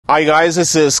Hi guys,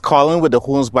 this is Colin with the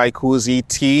HomesByCusi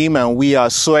Team, and we are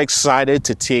so excited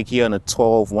to take you on a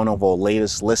tour of one of our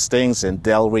latest listings in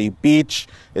Delray Beach.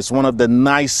 It's one of the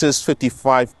nicest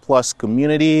 55 plus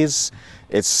communities.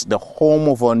 It's the home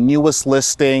of our newest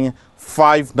listing,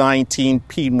 519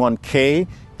 Piedmont K,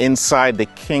 inside the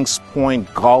Kings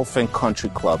Point Golf and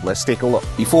Country Club. Let's take a look.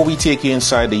 Before we take you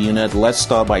inside the unit, let's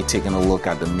start by taking a look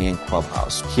at the main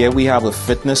clubhouse. Here we have a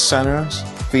fitness center,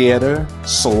 theater,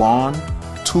 salon,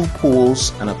 2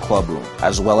 pools and a club room,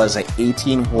 as well as an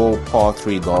 18-hole par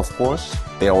 3 golf course.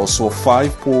 There are also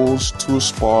 5 pools, 2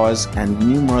 spas, and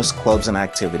numerous clubs and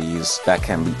activities that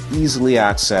can be easily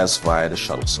accessed via the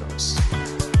shuttle service.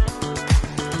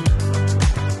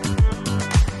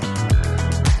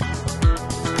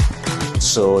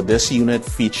 So this unit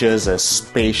features a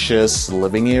spacious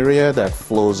living area that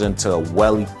flows into a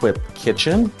well-equipped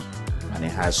kitchen, and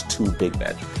it has 2 big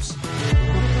bedrooms.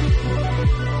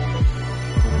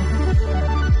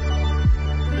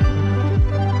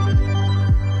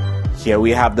 Here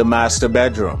we have the master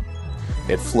bedroom.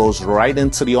 It flows right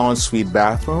into the ensuite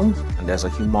bathroom, and there's a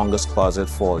humongous closet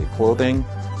for your clothing.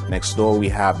 Next door we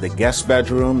have the guest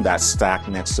bedroom that's stacked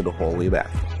next to the hallway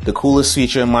bathroom. The coolest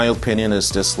feature in my opinion is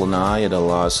this lanai. It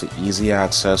allows for easy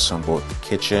access from both the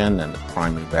kitchen and the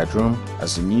primary bedroom.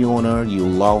 As a new owner, you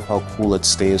love how cool it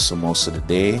stays for most of the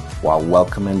day while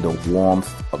welcoming the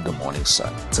warmth of the morning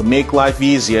sun. To make life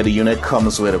easier, the unit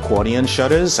comes with accordion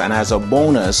shutters, and as a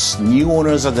bonus, new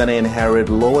owners are going to inherit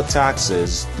lower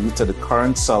taxes due to the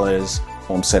current seller's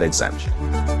homestead exemption.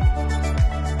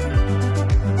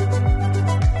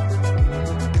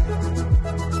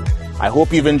 I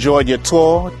hope you've enjoyed your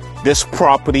tour. This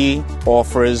property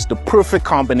offers the perfect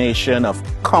combination of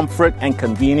comfort and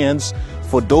convenience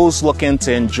for those looking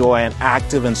to enjoy an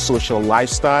active and social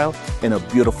lifestyle in a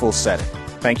beautiful setting.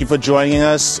 Thank you for joining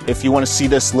us. If you want to see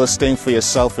this listing for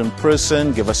yourself in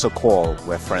person, give us a call.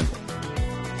 We're friendly.